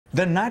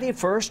The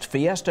 91st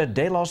Fiesta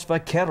de los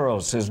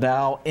Vaqueros is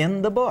now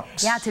in the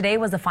books. Yeah, today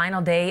was the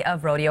final day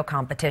of rodeo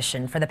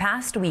competition. For the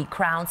past week,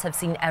 crowds have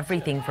seen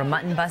everything from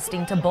mutton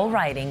busting to bull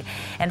riding.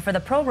 And for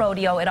the pro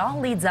rodeo, it all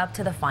leads up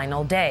to the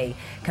final day.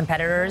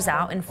 Competitors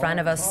out in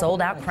front of a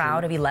sold-out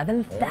crowd of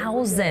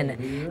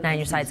 11,000. 9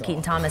 News Side's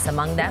Keaton Thomas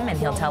among them, and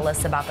he'll tell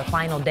us about the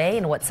final day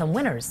and what some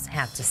winners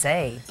have to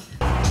say.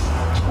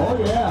 Oh,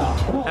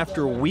 yeah.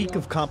 After a week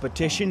of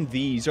competition,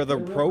 these are the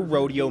pro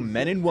rodeo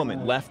men and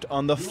women left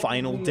on the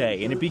final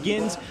day, and it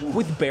begins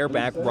with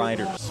bareback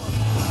riders.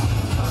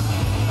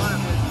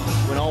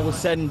 When all was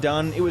said and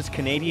done, it was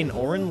Canadian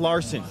Oren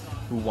Larson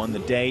who won the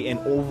day in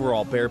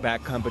overall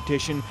bareback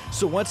competition.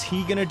 So what's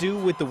he gonna do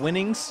with the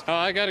winnings?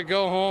 I gotta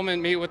go home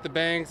and meet with the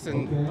banks,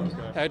 and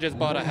I just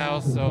bought a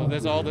house, so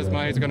all this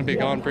money is gonna be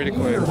gone pretty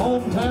quick.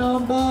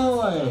 Hometown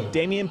boy.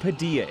 Damian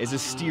Padilla is a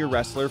steer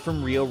wrestler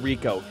from Rio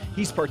Rico.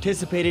 He's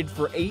participated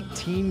for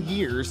 18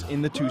 years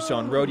in the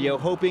Tucson Rodeo,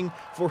 hoping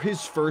for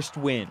his first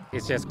win.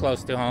 It's just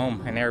close to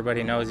home, and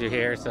everybody knows you're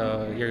here,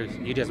 so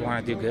you just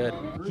want to do good.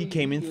 He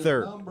came in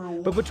third,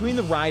 but between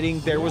the riding,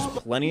 there was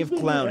plenty of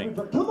clowning.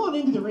 Come on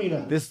into the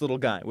arena. This little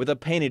guy with a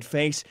painted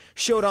face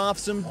showed off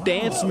some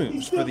dance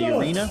moves for the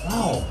arena.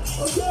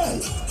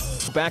 Okay.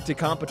 Back to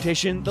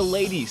competition, the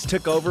ladies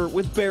took over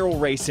with barrel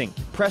racing.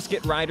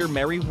 Prescott rider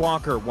Mary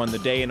Walker won the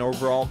day in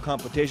overall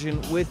competition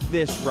with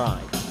this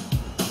ride.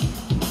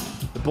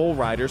 The bull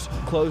riders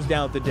closed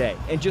out the day.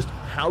 And just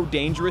how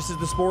dangerous is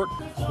the sport?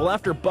 Well,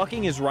 after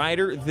bucking his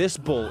rider, this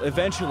bull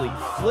eventually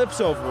flips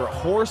over a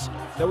horse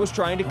that was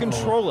trying to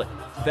control it.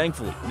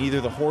 Thankfully,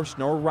 neither the horse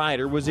nor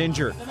rider was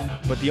injured.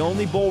 But the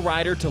only bull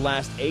rider to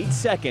last 8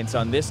 seconds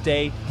on this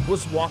day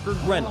was Walker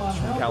Reynolds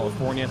from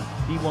California.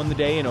 He won the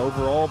day in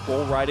overall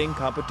bull riding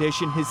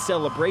competition. His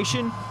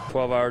celebration?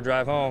 12-hour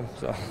drive home,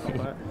 so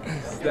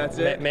That's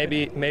it?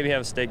 maybe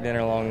have a steak dinner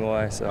along the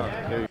way.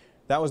 So.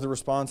 That was the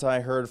response I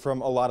heard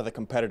from a lot of the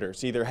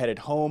competitors, either headed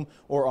home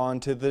or on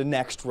to the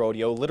next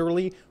rodeo,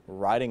 literally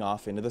riding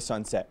off into the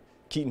sunset.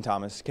 Keaton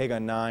Thomas,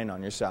 KGUN-9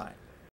 on your side.